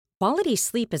Quality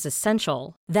sleep is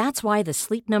essential. That's why the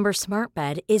Sleep Number Smart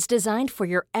Bed is designed for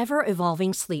your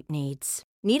ever-evolving sleep needs.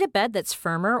 Need a bed that's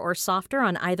firmer or softer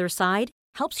on either side?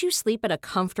 Helps you sleep at a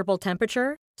comfortable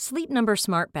temperature? Sleep Number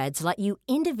Smart Beds let you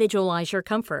individualize your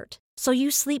comfort, so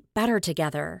you sleep better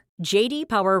together. J.D.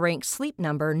 Power ranks Sleep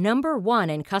Number number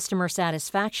one in customer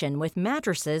satisfaction with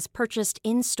mattresses purchased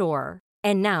in-store.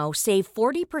 And now, save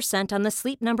 40% on the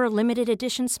Sleep Number Limited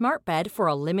Edition Smart Bed for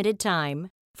a limited time.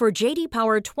 For J.D.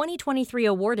 Power 2023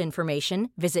 award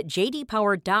information, visit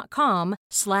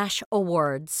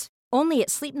jdpower.com/awards. Only at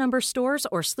Sleep Number stores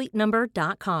or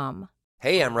sleepnumber.com.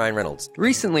 Hey, I'm Ryan Reynolds.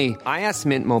 Recently, I asked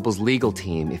Mint Mobile's legal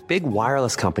team if big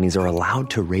wireless companies are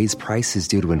allowed to raise prices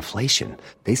due to inflation.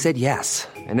 They said yes.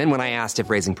 And then when I asked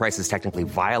if raising prices technically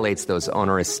violates those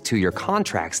onerous two-year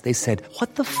contracts, they said,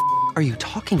 "What the f*** are you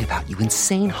talking about, you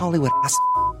insane Hollywood ass?"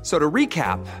 So to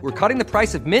recap, we're cutting the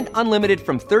price of Mint Unlimited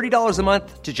from $30 a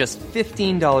month to just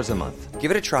 $15 a month. Give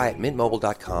it a try at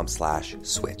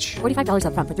mintmobile.com/switch. $45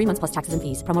 up front for 3 months plus taxes and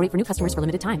fees. Promo rate for new customers for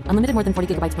limited time. Unlimited more than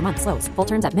 40 gigabytes per month. Slows full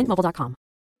terms at mintmobile.com.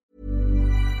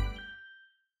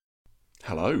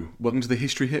 Hello, welcome to the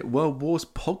History Hit World Wars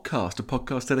podcast, a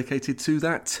podcast dedicated to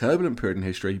that turbulent period in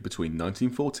history between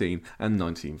 1914 and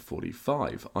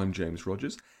 1945. I'm James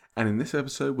Rogers, and in this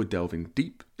episode we're delving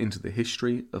deep into the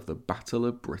history of the Battle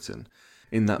of Britain.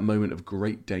 In that moment of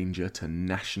great danger to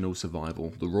national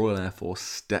survival, the Royal Air Force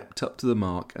stepped up to the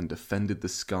mark and defended the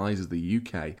skies of the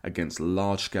UK against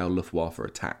large-scale Luftwaffe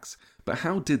attacks. But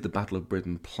how did the Battle of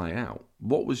Britain play out?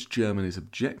 What was Germany's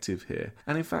objective here?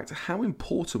 And in fact, how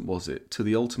important was it to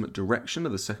the ultimate direction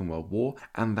of the Second World War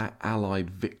and that Allied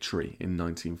victory in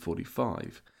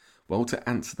 1945? Well, to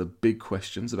answer the big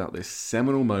questions about this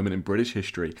seminal moment in British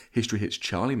history, History Hit's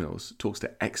Charlie Mills talks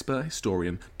to expert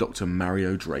historian Dr.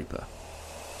 Mario Draper.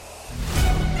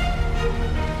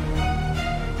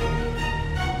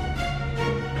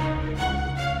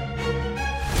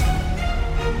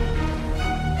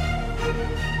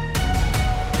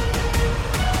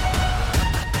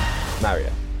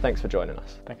 Mario, thanks for joining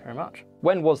us. Thank you very much.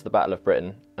 When was the Battle of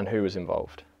Britain and who was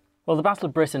involved? Well, the Battle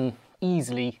of Britain,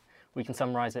 easily we can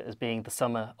summarise it as being the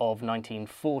summer of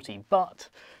 1940, but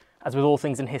as with all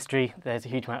things in history, there's a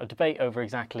huge amount of debate over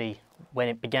exactly when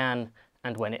it began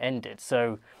and when it ended.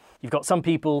 So you've got some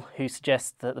people who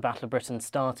suggest that the Battle of Britain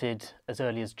started as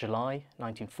early as July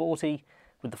 1940,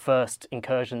 with the first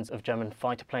incursions of German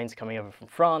fighter planes coming over from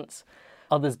France.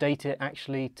 Others date it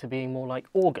actually to being more like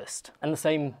August, and the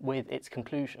same with its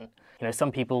conclusion. You know,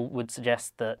 some people would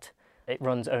suggest that it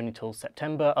runs only till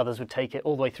September, others would take it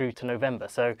all the way through to November.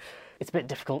 So it's a bit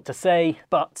difficult to say,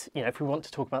 but you know, if we want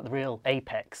to talk about the real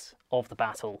apex of the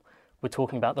battle, we're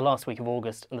talking about the last week of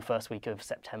August and the first week of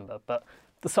September, but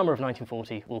the summer of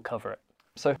 1940 will cover it.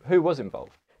 So who was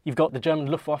involved? You've got the German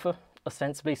Luftwaffe,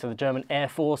 ostensibly, so the German Air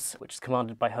Force, which is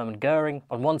commanded by Hermann Goering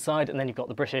on one side, and then you've got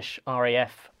the British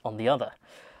RAF on the other.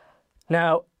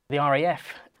 Now, the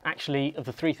RAF, actually, of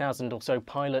the 3,000 or so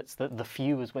pilots, the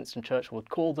few, as Winston Churchill would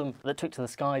call them, that took to the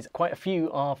skies, quite a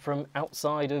few are from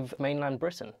outside of mainland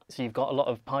Britain. So you've got a lot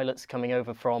of pilots coming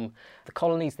over from the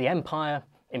colonies, the Empire,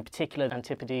 in particular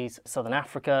Antipodes, Southern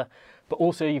Africa, but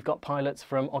also you've got pilots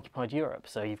from occupied Europe.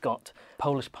 So you've got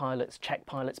Polish pilots, Czech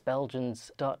pilots, Belgians,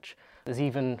 Dutch. There's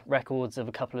even records of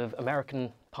a couple of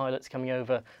American pilots coming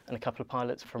over and a couple of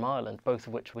pilots from Ireland, both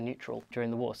of which were neutral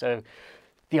during the war. So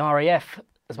the RAF,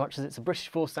 as much as it's a British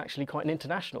force, is actually quite an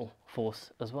international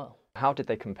force as well. How did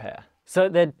they compare? So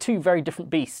they're two very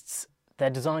different beasts. They're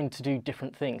designed to do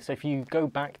different things. So if you go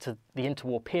back to the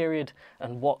interwar period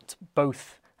and what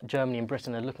both Germany and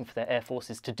Britain are looking for their air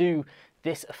forces to do,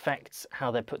 this affects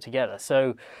how they're put together.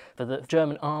 So for the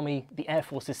German army, the air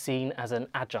force is seen as an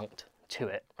adjunct to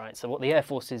it, right? So what the Air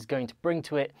Force is going to bring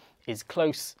to it is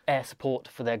close air support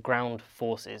for their ground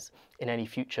forces in any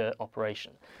future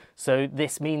operation. So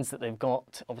this means that they've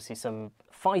got obviously some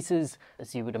fighters,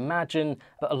 as you would imagine,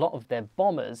 but a lot of their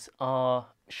bombers are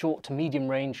short to medium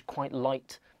range, quite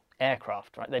light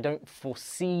aircraft, right? They don't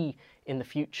foresee in the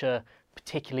future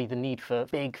particularly the need for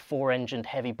big four-engined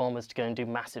heavy bombers to go and do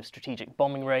massive strategic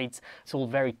bombing raids. It's all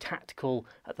very tactical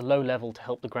at the low level to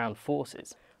help the ground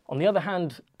forces. On the other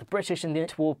hand, the British in the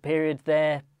interwar period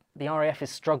there, the RAF is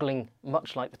struggling,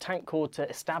 much like the Tank Corps, to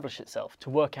establish itself, to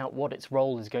work out what its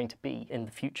role is going to be in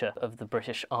the future of the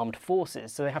British armed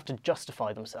forces. So they have to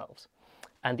justify themselves.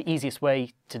 And the easiest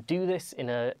way to do this in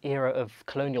an era of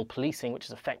colonial policing, which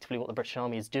is effectively what the British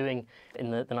Army is doing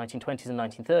in the 1920s and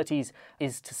 1930s,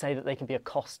 is to say that they can be a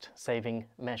cost-saving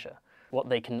measure. What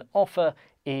they can offer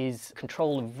is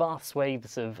control of vast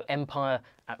swathes of empire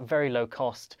at very low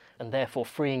cost, and therefore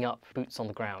freeing up boots on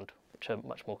the ground, which are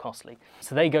much more costly.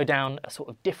 So they go down a sort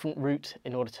of different route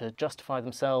in order to justify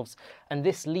themselves, and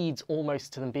this leads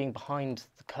almost to them being behind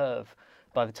the curve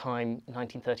by the time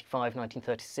 1935,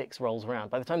 1936 rolls around.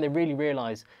 By the time they really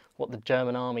realise what the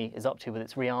German army is up to with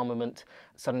its rearmament,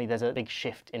 suddenly there's a big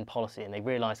shift in policy, and they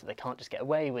realise that they can't just get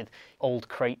away with old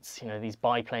crates, these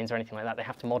biplanes or anything like that. They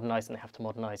have to modernise, and they have to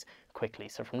modernise quickly.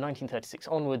 So from 1936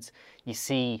 onwards, you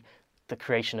see the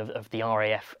creation of the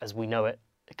RAF as we know it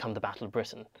come the Battle of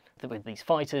Britain. With these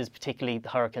fighters, particularly the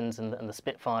Hurricanes and the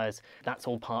Spitfires, that's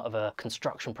all part of a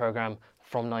construction programme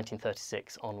from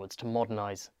 1936 onwards to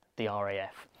modernise the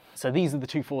RAF. So these are the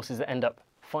two forces that end up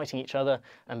fighting each other,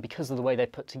 and because of the way they're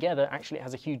put together, actually it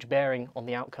has a huge bearing on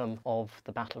the outcome of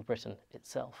the Battle of Britain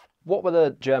itself. What were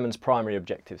the Germans' primary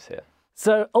objectives here?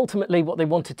 So ultimately what they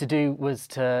wanted to do was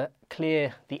to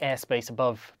clear the airspace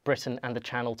above Britain and the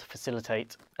Channel to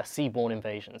facilitate a seaborne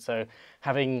invasion. So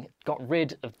having got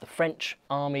rid of the French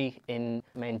army in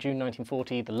May and June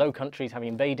 1940, the Low Countries having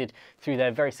invaded through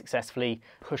there very successfully,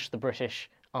 pushed the British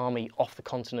army off the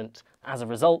continent. As a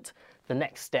result, the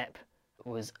next step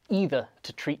was either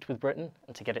to treat with Britain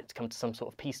and to get it to come to some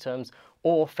sort of peace terms,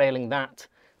 or failing that,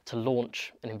 to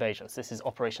launch an invasion. So this is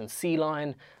Operation Sea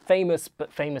Lion, famous,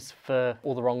 but famous for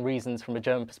all the wrong reasons from a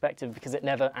German perspective, because it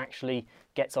never actually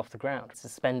gets off the ground. It's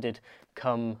suspended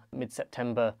come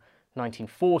mid-September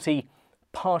 1940,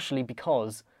 partially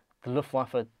because the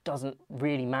Luftwaffe doesn't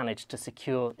really manage to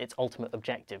secure its ultimate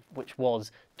objective, which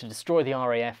was to destroy the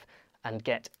RAF and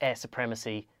get air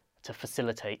supremacy to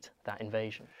facilitate that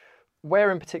invasion.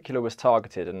 Where in particular was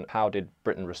targeted, and how did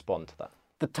Britain respond to that?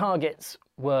 The targets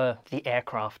were the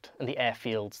aircraft and the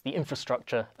airfields, the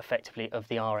infrastructure, effectively, of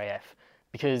the RAF.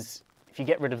 Because if you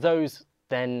get rid of those,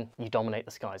 then you dominate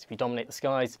the skies. If you dominate the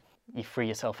skies, you free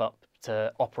yourself up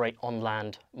to operate on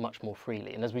land much more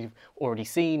freely. And as we've already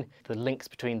seen, the links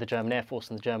between the German Air Force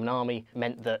and the German Army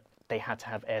meant that they had to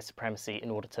have air supremacy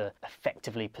in order to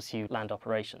effectively pursue land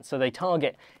operations. So they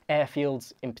target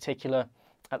airfields in particular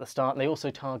at the start, and they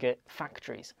also target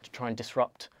factories to try and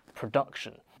disrupt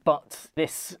production. But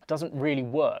this doesn't really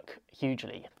work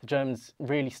hugely. The Germans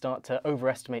really start to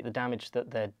overestimate the damage that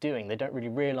they're doing. They don't really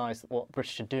realise that what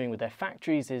British are doing with their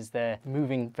factories is they're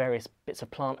moving various bits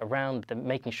of plant around. They're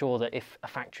making sure that if a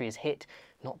factory is hit,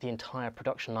 not the entire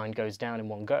production line goes down in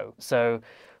one go. So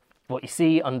what you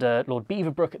see under Lord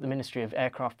Beaverbrook at the Ministry of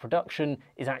Aircraft Production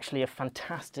is actually a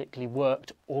fantastically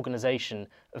worked organisation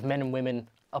of men and women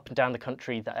up and down the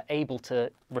country that are able to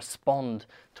respond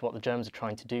to what the Germans are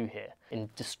trying to do here in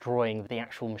destroying the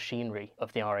actual machinery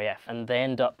of the RAF. And they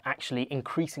end up actually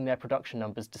increasing their production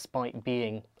numbers despite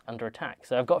being under attack.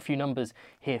 So I've got a few numbers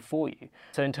here for you.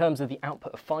 So in terms of the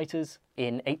output of fighters,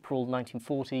 in April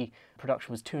 1940,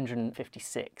 production was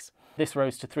 256. This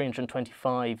rose to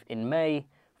 325 in May,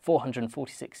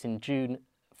 446 in June,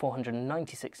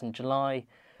 496 in July,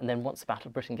 and then once the Battle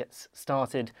of Britain gets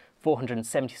started,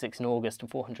 476 in August and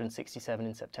 467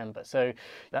 in September. So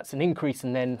that's an increase,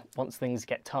 and then once things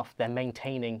get tough, they're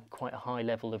maintaining quite a high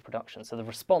level of production. So the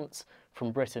response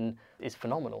from Britain is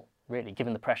phenomenal, really,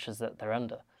 given the pressures that they're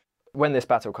under. When this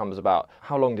battle comes about,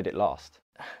 how long did it last?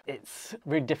 It's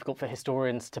really difficult for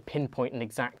historians to pinpoint an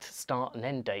exact start and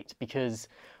end date, because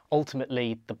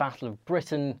ultimately the Battle of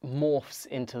Britain morphs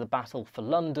into the Battle for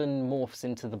London, morphs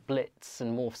into the Blitz,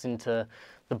 and morphs into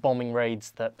the bombing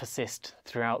raids that persist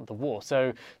throughout the war.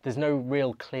 So there's no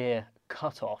real clear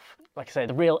cut-off. Like I say,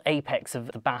 the real apex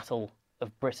of the Battle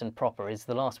of Britain proper is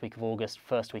the last week of August,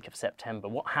 first week of September.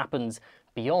 What happens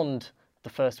beyond the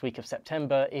first week of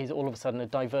September is all of a sudden a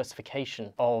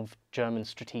diversification of German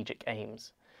strategic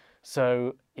aims.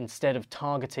 So instead of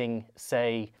targeting,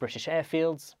 say, British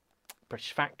airfields,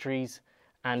 British factories,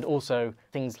 and also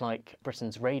things like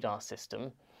Britain's radar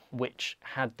system, which,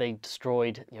 had they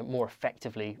destroyed more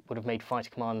effectively, would have made Fighter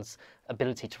Command's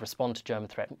ability to respond to German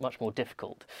threat much more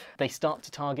difficult. They start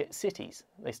to target cities.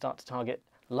 They start to target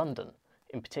London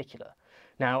in particular.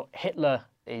 Now, Hitler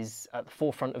is at the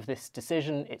forefront of this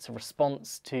decision. It's a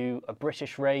response to a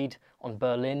British raid on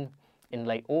Berlin in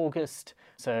late August.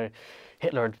 So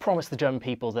Hitler had promised the German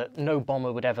people that no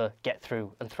bomber would ever get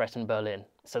through and threaten Berlin.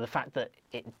 So the fact that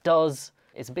it does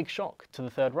is a big shock to the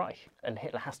Third Reich, and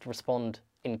Hitler has to respond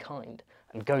in kind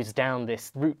and goes down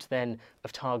this route then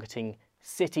of targeting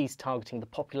cities, targeting the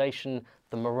population,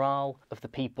 the morale of the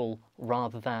people,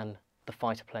 rather than the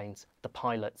fighter planes, the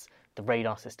pilots, the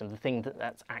radar system, the thing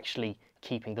that's actually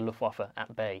keeping the Luftwaffe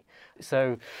at bay.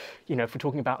 So, if we're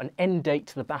talking about an end date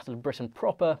to the Battle of Britain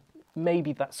proper,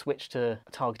 maybe that switch to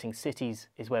targeting cities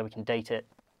is where we can date it,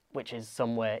 which is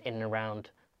somewhere in and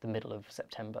around the middle of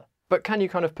September. But can you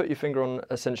kind of put your finger on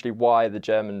essentially why the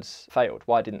Germans failed?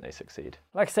 Why didn't they succeed?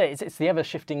 Like I say, it's the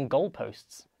ever-shifting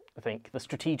goalposts, I think. The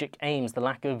strategic aims, the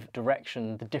lack of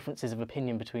direction, the differences of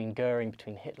opinion between Goering,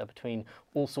 between Hitler, between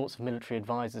all sorts of military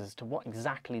advisors as to what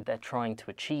exactly they're trying to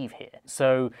achieve here.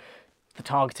 So the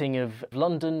targeting of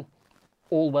London,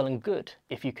 all well and good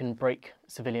if you can break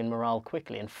civilian morale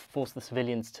quickly and force the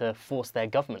civilians to force their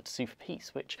government to sue for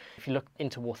peace, which, if you look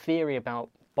into war theory about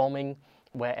bombing,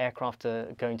 where aircraft are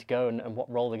going to go and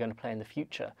what role they're going to play in the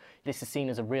future, this is seen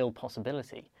as a real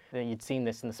possibility. You'd seen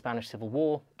this in the Spanish Civil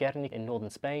War, Guernica in northern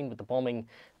Spain, with the bombing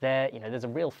there. There's a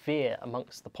real fear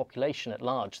amongst the population at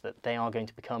large that they are going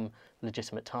to become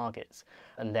legitimate targets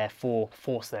and therefore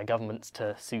force their governments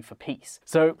to sue for peace.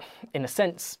 So, in a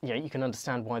sense, you can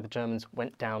understand why the Germans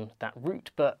went down that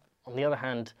route, but on the other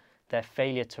hand, their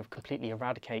failure to completely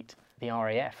eradicate the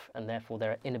RAF and therefore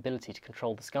their inability to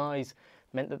control the skies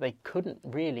meant that they couldn't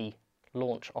really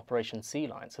launch Operation Sea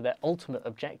Lion. So their ultimate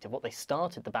objective, what they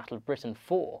started the Battle of Britain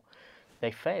for,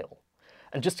 they fail.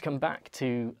 And just to come back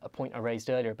to a point I raised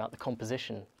earlier about the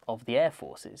composition of the air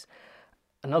forces,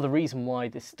 another reason why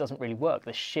this doesn't really work,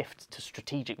 the shift to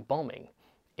strategic bombing,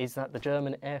 is that the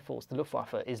German Air Force, the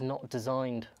Luftwaffe, is not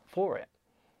designed for it.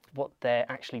 What they're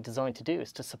actually designed to do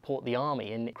is to support the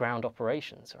army in ground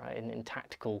operations, right? In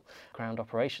tactical ground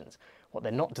operations. What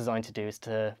they're not designed to do is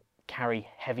to carry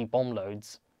heavy bomb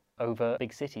loads over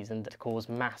big cities and to cause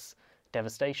mass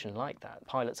devastation like that.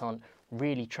 Pilots aren't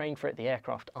really trained for it. The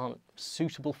aircraft aren't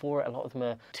suitable for it. A lot of them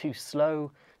are too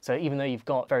slow. So even though you've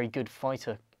got very good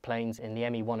fighter planes in the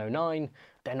Me-109,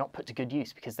 they're not put to good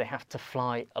use because they have to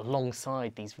fly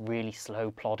alongside these really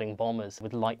slow plodding bombers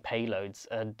with light payloads,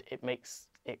 and it makes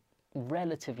it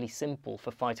relatively simple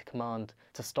for fighter command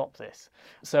to stop this.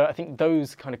 So I think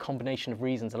those kind of combination of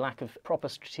reasons, a lack of proper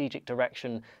strategic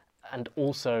direction, and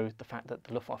also the fact that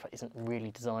the Luftwaffe isn't really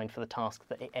designed for the task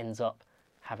that it ends up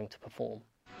having to perform.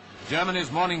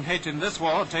 Germany's morning hate in this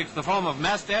war takes the form of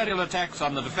massed aerial attacks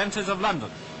on the defences of London.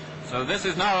 So this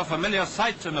is now a familiar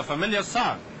sight and a familiar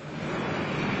sound.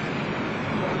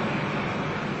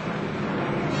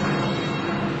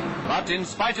 But in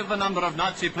spite of the number of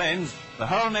Nazi planes, the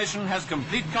whole nation has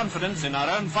complete confidence in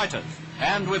our own fighters.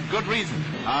 And with good reason.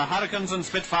 Our Hurricanes and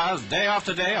Spitfires, day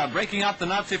after day, are breaking up the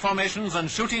Nazi formations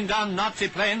and shooting down Nazi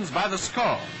planes by the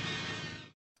score.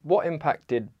 What impact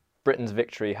did Britain's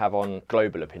victory have on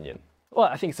global opinion? Well,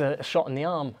 I think it's a shot in the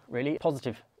arm, really, a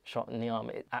positive shot in the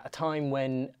arm, at a time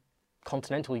when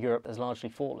continental Europe has largely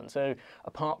fallen. So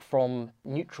apart from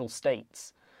neutral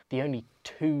states, the only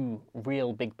two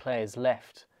real big players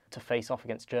left to face off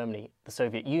against Germany, the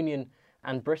Soviet Union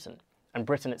and Britain. And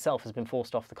Britain itself has been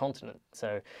forced off the continent.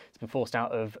 So it's been forced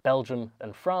out of Belgium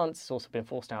and France. It's also been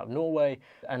forced out of Norway.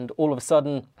 And all of a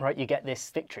sudden, right, you get this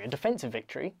victory, a defensive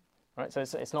victory, right? So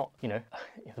it's not, the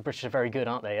British are very good,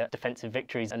 aren't they, at defensive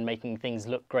victories and making things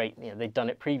look great. They'd done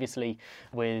it previously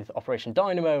with Operation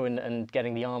Dynamo and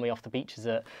getting the army off the beaches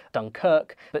at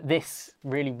Dunkirk. But this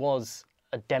really was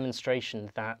a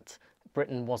demonstration that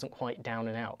Britain wasn't quite down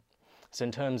and out. So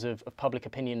in terms of public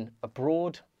opinion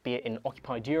abroad, be it in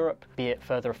occupied Europe, be it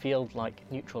further afield like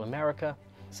neutral America,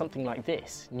 something like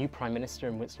this, new Prime Minister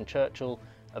in Winston Churchill,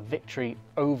 a victory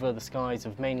over the skies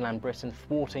of mainland Britain,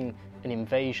 thwarting an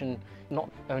invasion, not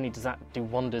only does that do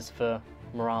wonders for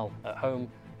morale at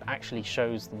home, but actually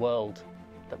shows the world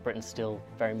that Britain's still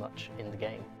very much in the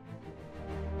game.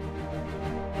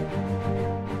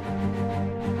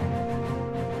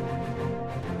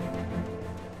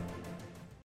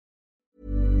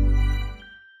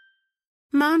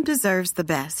 Mom deserves the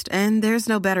best, and there's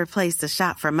no better place to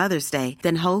shop for Mother's Day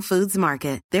than Whole Foods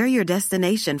Market. They're your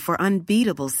destination for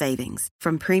unbeatable savings,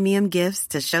 from premium gifts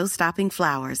to show-stopping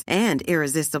flowers and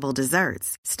irresistible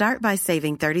desserts. Start by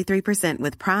saving 33%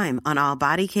 with Prime on all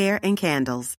body care and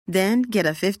candles. Then get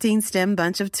a 15-stem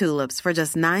bunch of tulips for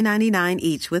just $9.99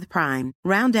 each with Prime.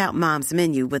 Round out Mom's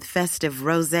menu with festive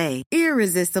rosé,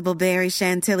 irresistible berry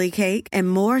chantilly cake, and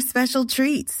more special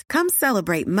treats. Come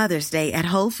celebrate Mother's Day at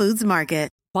Whole Foods Market.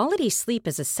 Quality sleep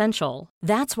is essential.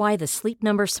 That's why the Sleep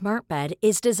Number Smart Bed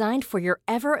is designed for your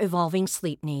ever-evolving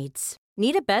sleep needs.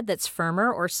 Need a bed that's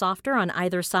firmer or softer on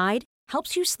either side?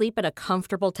 Helps you sleep at a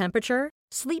comfortable temperature?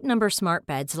 Sleep Number Smart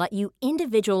Beds let you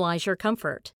individualize your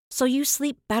comfort, so you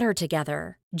sleep better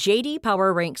together. J.D.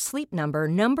 Power ranks Sleep Number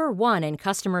number 1 in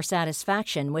customer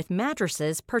satisfaction with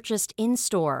mattresses purchased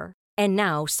in-store. And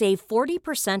now, save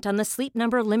 40% on the Sleep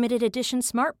Number Limited Edition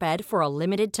Smart Bed for a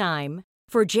limited time.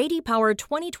 For J.D. Power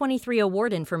 2023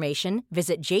 award information,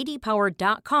 visit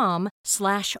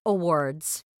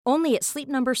jdpower.com/awards. Only at Sleep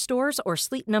Number stores or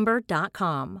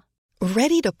sleepnumber.com.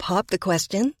 Ready to pop the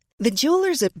question? The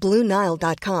jewelers at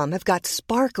BlueNile.com have got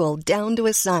sparkle down to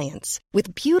a science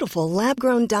with beautiful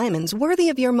lab-grown diamonds worthy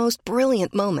of your most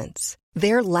brilliant moments.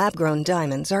 Their lab-grown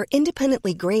diamonds are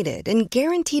independently graded and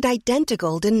guaranteed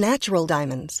identical to natural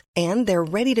diamonds, and they're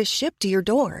ready to ship to your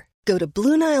door. Go to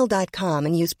BlueNile.com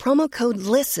and use promo code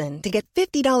LISTEN to get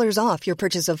 $50 off your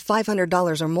purchase of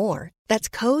 $500 or more. That's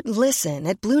code LISTEN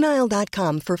at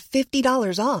BlueNile.com for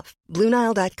 $50 off.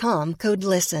 BlueNile.com, code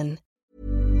LISTEN.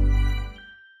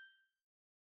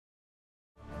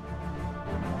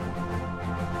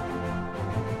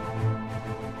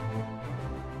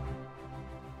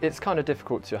 It's kind of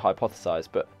difficult to hypothesise,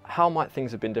 but how might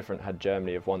things have been different had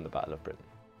Germany have won the Battle of Britain?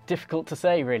 Difficult to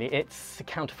say, really. It's a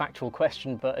counterfactual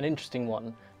question, but an interesting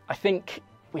one. I think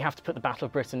we have to put the Battle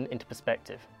of Britain into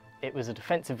perspective. It was a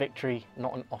defensive victory,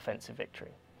 not an offensive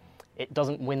victory. It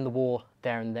doesn't win the war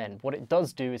there and then. What it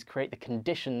does do is create the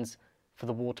conditions for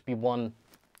the war to be won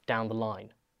down the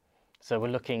line. So we're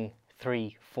looking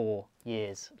 3-4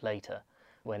 years later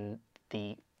when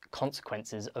the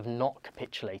consequences of not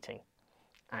capitulating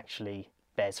actually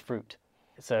bears fruit.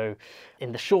 So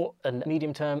in the short and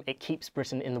medium term, it keeps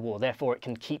Britain in the war. Therefore, it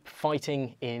can keep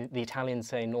fighting in the Italians,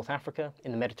 say, in North Africa,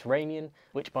 in the Mediterranean,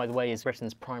 which, by the way, is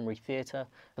Britain's primary theatre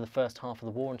for the first half of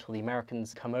the war until the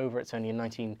Americans come over. It's only in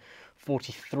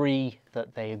 1943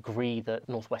 that they agree that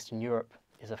northwestern Europe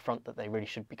is a front that they really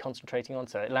should be concentrating on.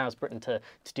 So it allows Britain to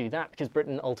do that, because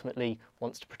Britain ultimately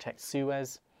wants to protect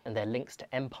Suez and their links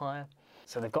to empire.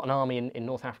 So they've got an army in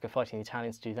North Africa fighting the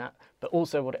Italians to do that. But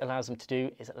also what it allows them to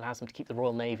do is it allows them to keep the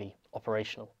Royal Navy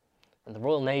operational. And the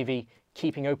Royal Navy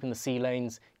keeping open the sea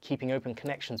lanes, keeping open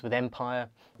connections with empire,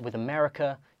 with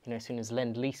America. You know, as soon as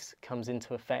Lend-Lease comes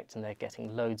into effect and they're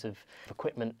getting loads of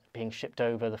equipment being shipped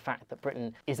over, the fact that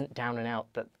Britain isn't down and out,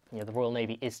 that the Royal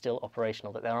Navy is still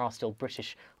operational, that there are still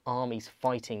British armies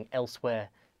fighting elsewhere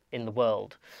in the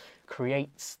world,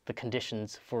 creates the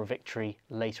conditions for a victory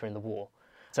later in the war.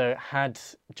 So had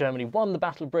Germany won the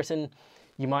Battle of Britain,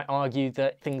 you might argue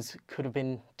that things could have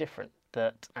been different,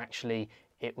 that actually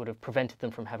it would have prevented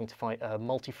them from having to fight a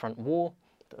multi-front war,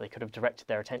 that they could have directed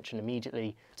their attention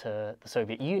immediately to the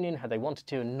Soviet Union had they wanted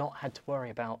to, and not had to worry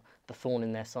about the thorn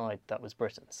in their side that was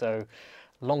Britain. So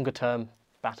longer term,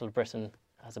 Battle of Britain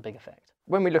has a big effect.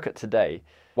 When we look at today,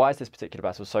 why is this particular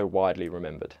battle so widely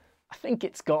remembered? I think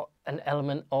it's got an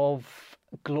element of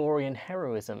glory and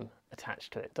heroism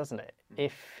attached to it, doesn't it?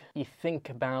 If you think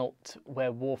about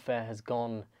where warfare has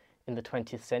gone in the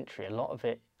 20th century, a lot of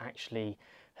it actually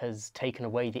has taken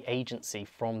away the agency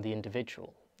from the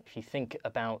individual. If you think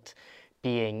about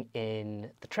being in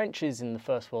the trenches in the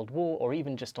First World War, or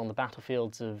even just on the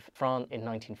battlefields of France in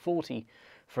 1940,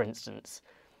 for instance,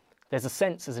 there's a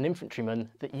sense as an infantryman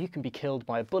that you can be killed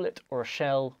by a bullet or a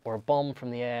shell or a bomb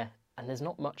from the air, and there's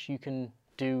not much you can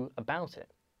do about it.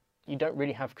 You don't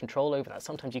really have control over that.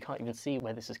 Sometimes you can't even see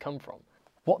where this has come from.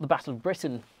 What the Battle of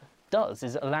Britain does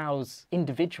is it allows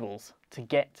individuals to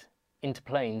get into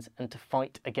planes and to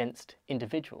fight against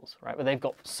individuals, right? Where they've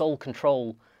got sole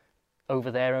control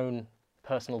over their own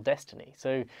personal destiny.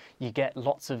 So you get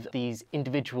lots of these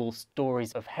individual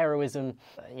stories of heroism,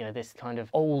 this kind of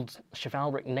old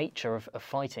chivalric nature of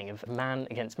fighting, of man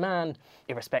against man,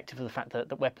 irrespective of the fact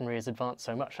that weaponry has advanced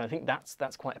so much. And I think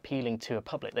that's quite appealing to a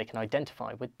public. They can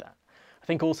identify with that. I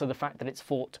think also the fact that it's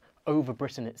fought over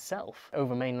Britain itself,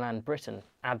 over mainland Britain,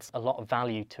 adds a lot of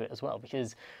value to it as well,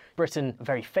 because Britain,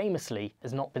 very famously,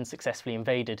 has not been successfully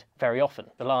invaded very often.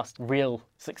 The last real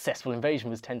successful invasion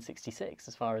was 1066,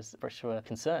 as far as the British were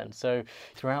concerned. So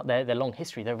throughout their long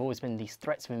history, there have always been these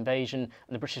threats of invasion,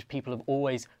 and the British people have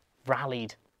always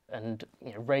rallied and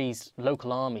raised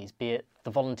local armies, be it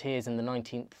the volunteers in the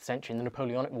 19th century, in the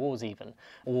Napoleonic Wars even,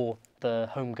 or the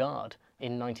Home Guard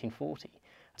in 1940.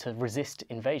 To resist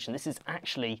invasion. This is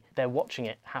actually, they're watching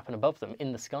it happen above them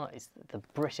in the skies. The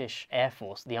British Air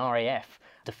Force, the RAF,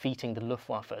 defeating the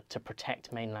Luftwaffe to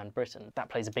protect mainland Britain. That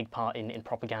plays a big part in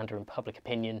propaganda and public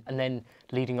opinion. And then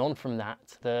leading on from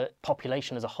that, the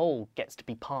population as a whole gets to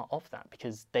be part of that,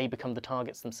 because they become the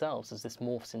targets themselves as this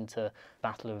morphs into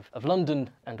Battle of London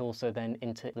and also then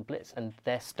into the Blitz. And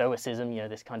their stoicism,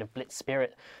 this kind of Blitz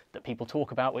spirit that people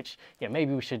talk about, which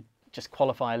maybe we should just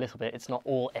qualify a little bit. It's not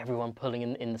all everyone pulling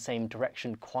in the same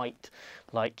direction quite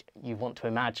like you want to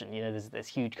imagine. There's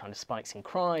huge kind of spikes in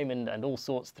crime and all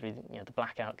sorts through the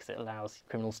blackout, because it allows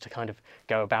criminals to kind of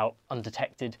go about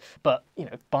undetected. But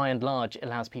by and large, it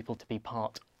allows people to be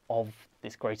part of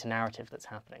this greater narrative that's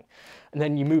happening. And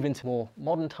then you move into more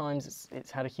modern times.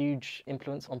 It's had a huge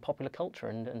influence on popular culture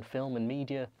and film and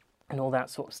media. and all that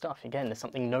sort of stuff. Again, there's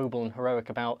something noble and heroic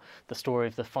about the story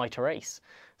of the fighter ace.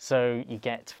 So you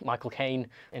get Michael Caine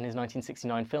in his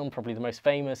 1969 film, probably the most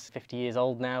famous, 50 years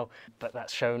old now, but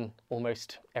that's shown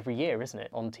almost every year, isn't it,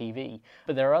 on TV?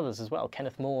 But there are others as well.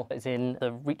 Kenneth More is in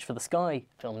the Reach for the Sky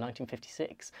film,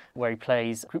 1956, where he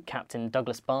plays Group Captain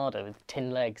Douglas Bader with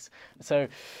tin legs. So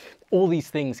all these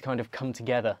things kind of come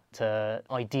together to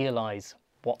idealise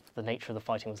what the nature of the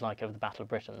fighting was like over the Battle of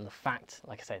Britain, and the fact,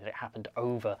 like I say, that it happened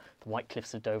over the White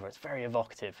Cliffs of Dover. It's very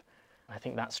evocative. I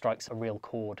think that strikes a real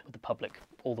chord with the public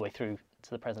all the way through to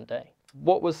the present day.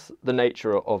 What was the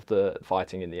nature of the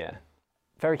fighting in the air?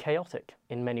 Very chaotic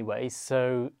in many ways.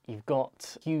 So you've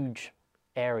got huge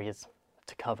areas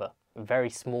to cover, very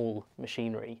small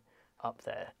machinery up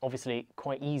there. Obviously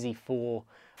quite easy for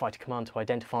Fighter Command to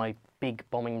identify big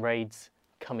bombing raids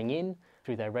coming in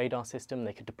through their radar system.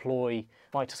 They could deploy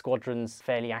fighter squadrons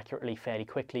fairly accurately, fairly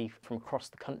quickly from across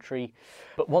the country.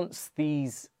 But once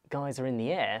these guys are in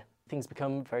the air, things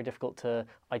become very difficult to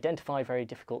identify, very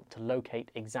difficult to locate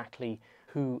exactly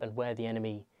who and where the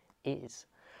enemy is.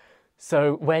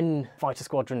 So when fighter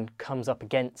squadron comes up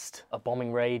against a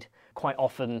bombing raid, quite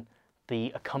often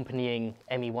the accompanying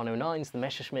Me-109s, the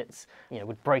Messerschmitts,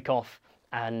 would break off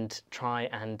and try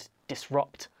and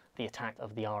disrupt the attack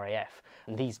of the RAF.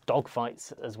 And these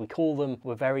dogfights, as we call them,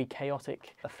 were very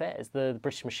chaotic affairs. The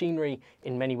British machinery,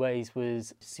 in many ways,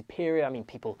 was superior. I mean,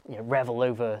 people revel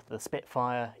over the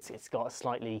Spitfire. It's got a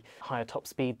slightly higher top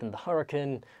speed than the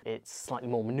Hurricane. It's slightly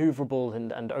more manoeuvrable,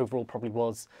 and overall probably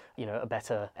was, a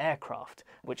better aircraft,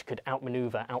 which could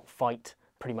outmaneuver, outfight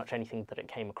pretty much anything that it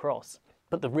came across.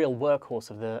 But the real workhorse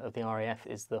of the RAF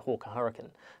is the Hawker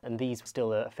Hurricane, and these were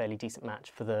still a fairly decent match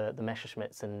for the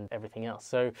Messerschmitts and everything else.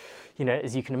 So,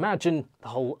 as you can imagine, the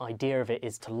whole idea of it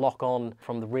is to lock on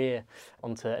from the rear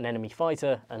onto an enemy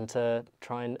fighter and to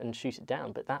try and shoot it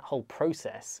down. But that whole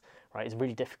process, right, is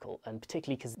really difficult, and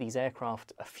particularly because these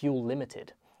aircraft are fuel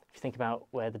limited. If you think about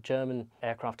where the German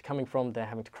aircraft are coming from, they're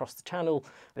having to cross the channel.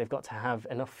 They've got to have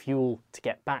enough fuel to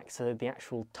get back, so the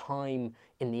actual time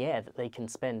in the air that they can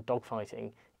spend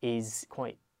dogfighting is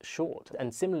quite short.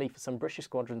 And similarly for some British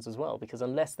squadrons as well, because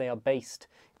unless they are based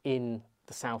in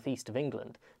the southeast of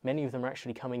England, many of them are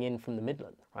actually coming in from the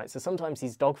Midland, right? So sometimes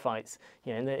these dogfights,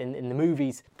 in the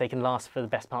movies, they can last for the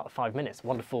best part of 5 minutes.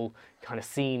 Wonderful kind of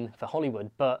scene for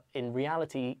Hollywood, but in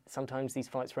reality, sometimes these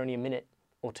fights are only a minute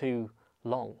or two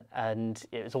long, and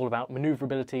it's all about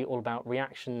maneuverability, all about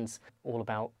reactions, all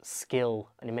about skill,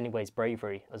 and in many ways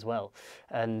bravery as well.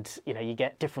 And you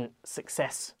get different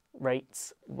success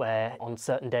rates where on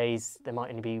certain days there might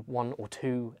only be 1 or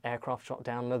 2 aircraft shot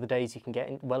down, and other days you can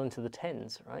get well into the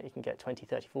tens, right? You can get 20,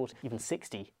 30, 40, even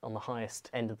 60 on the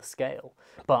highest end of the scale.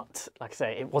 But like I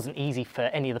say, it wasn't easy for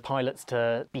any of the pilots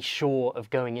to be sure of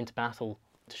going into battle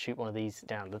to shoot one of these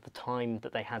down. The time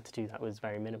that they had to do that was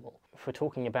very minimal. If we're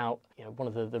talking about one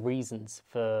of the reasons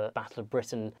for Battle of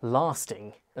Britain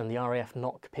lasting and the RAF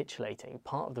not capitulating,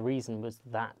 part of the reason was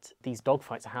that these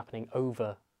dogfights are happening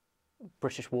over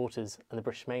British waters and the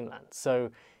British mainland.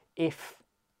 So if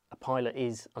a pilot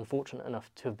is unfortunate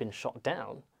enough to have been shot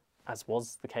down, as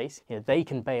was the case, they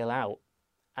can bail out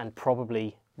and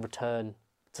probably return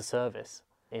to service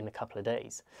in a couple of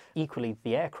days. Equally,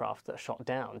 the aircraft that are shot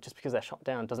down, just because they're shot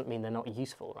down doesn't mean they're not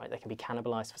useful, right? They can be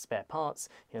cannibalized for spare parts.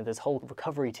 There's whole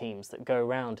recovery teams that go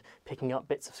around picking up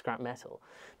bits of scrap metal.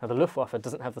 Now, the Luftwaffe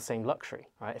doesn't have the same luxury,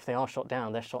 right? If they are shot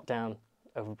down, they're shot down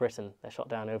over Britain, they're shot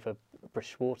down over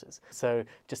British waters. So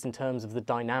just in terms of the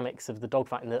dynamics of the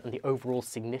dogfight and the overall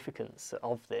significance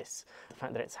of this, the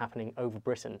fact that it's happening over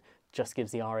Britain just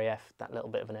gives the RAF that little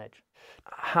bit of an edge.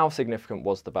 How significant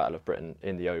was the Battle of Britain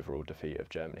in the overall defeat of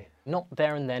Germany? Not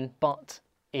there and then, but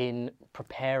in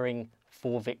preparing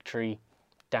for victory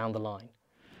down the line.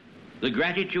 The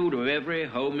gratitude of every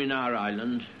home in our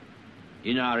island,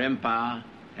 in our empire,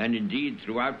 and indeed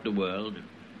throughout the world,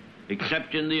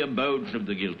 except in the abodes of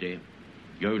the guilty,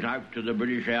 goes out to the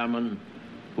British airmen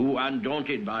who,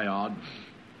 undaunted by odds,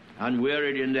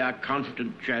 unwearied in their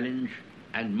constant challenge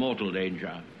and mortal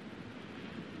danger,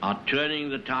 are turning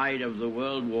the tide of the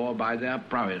world war by their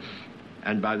prowess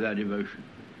and by their devotion.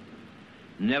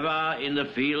 Never in the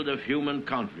field of human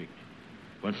conflict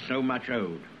was so much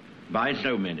owed by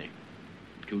so many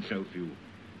to so few.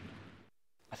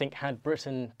 I think had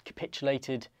Britain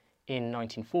capitulated in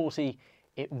 1940,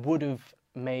 it would have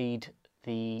made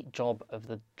the job of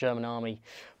the German army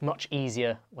much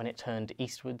easier when it turned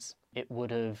eastwards. It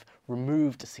would have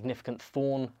removed a significant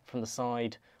thorn from the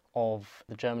side of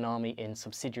the German army in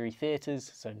subsidiary theatres,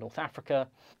 so North Africa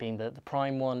being the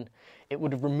prime one. It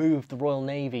would have removed the Royal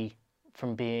Navy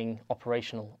from being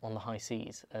operational on the high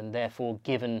seas, and therefore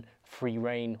given free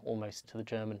rein almost to the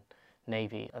German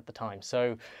Navy at the time.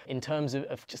 So in terms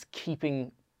of just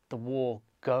keeping the war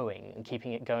going and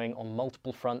keeping it going on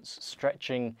multiple fronts,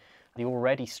 stretching the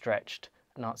already stretched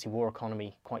Nazi war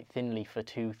economy quite thinly for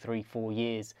 2, 3, 4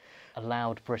 years,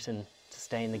 allowed Britain to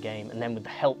stay in the game. And then with the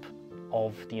help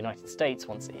of the United States,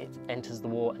 once it enters the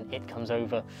war and it comes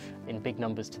over in big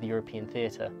numbers to the European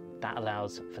theatre, that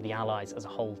allows for the Allies as a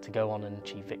whole to go on and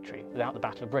achieve victory. Without the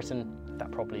Battle of Britain,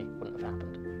 that probably wouldn't have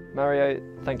happened. Mario,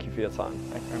 thank you for your time.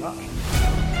 Thank you very much.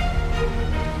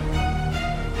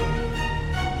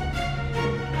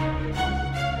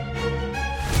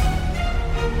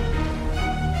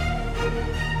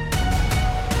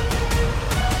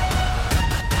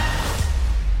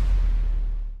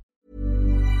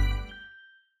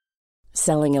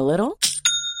 Selling a little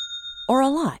or a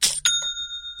lot?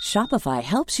 Shopify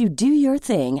helps you do your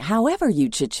thing however you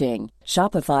cha-ching.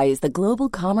 Shopify is the global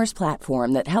commerce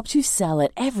platform that helps you sell at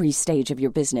every stage of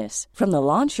your business. From the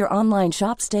launch your online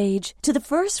shop stage to the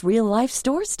first real-life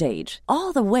store stage,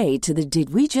 all the way to the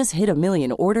did we just hit a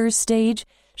million orders stage.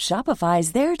 Shopify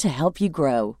is there to help you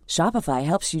grow. Shopify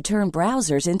helps you turn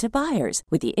browsers into buyers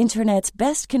with the internet's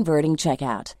best converting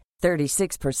checkout.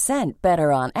 36%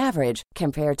 better on average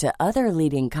compared to other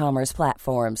leading commerce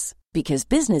platforms. Because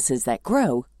businesses that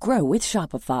grow, grow with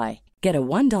Shopify. Get a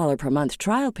 $1 per month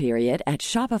trial period at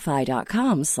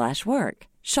shopify.com/work.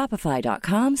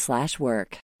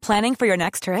 Shopify.com/work. Planning for your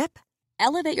next trip?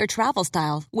 Elevate your travel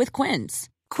style with Quince.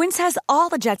 Quince has all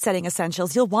the jet-setting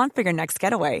essentials you'll want for your next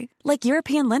getaway, like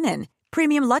European linen,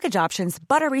 premium luggage options,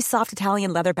 buttery soft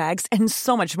Italian leather bags, and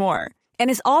so much more. And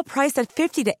is all priced at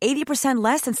 50 to 80%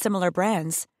 less than similar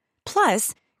brands.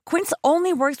 Plus, Quince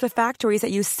only works with factories that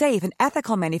use safe and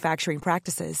ethical manufacturing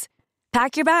practices.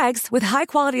 Pack your bags with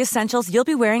high-quality essentials you'll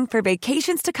be wearing for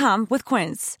vacations to come with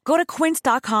Quince. Go to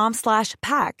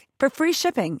quince.com/pack for free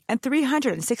shipping and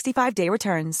 365-day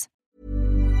returns.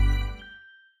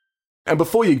 And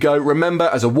before you go, remember,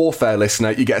 as a Warfare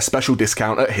listener, you get a special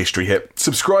discount at History Hit.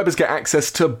 Subscribers get access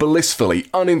to blissfully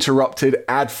uninterrupted,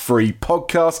 ad-free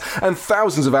podcasts and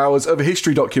thousands of hours of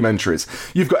history documentaries.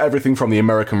 You've got everything from the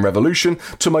American Revolution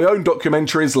to my own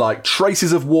documentaries like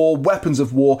Traces of War, Weapons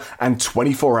of War, and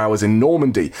 24 Hours in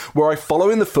Normandy, where I follow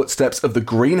in the footsteps of the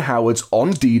Green Howards on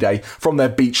D-Day, from their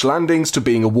beach landings to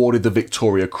being awarded the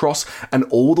Victoria Cross, and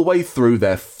all the way through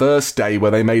their first day where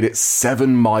they made it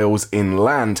 7 miles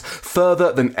inland,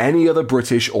 further than any other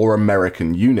British or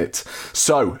American unit.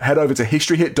 So head over to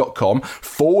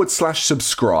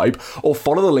historyhit.com/subscribe or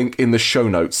follow the link in the show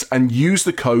notes and use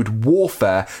the code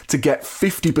WARFARE to get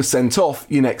 50% off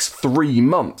your next 3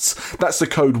 months. That's the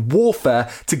code WARFARE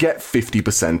to get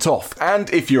 50% off. And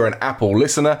if you're an Apple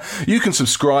listener, you can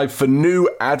subscribe for new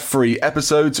ad-free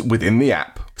episodes within the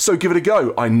app. So give it a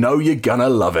go. I know you're gonna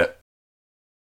love it.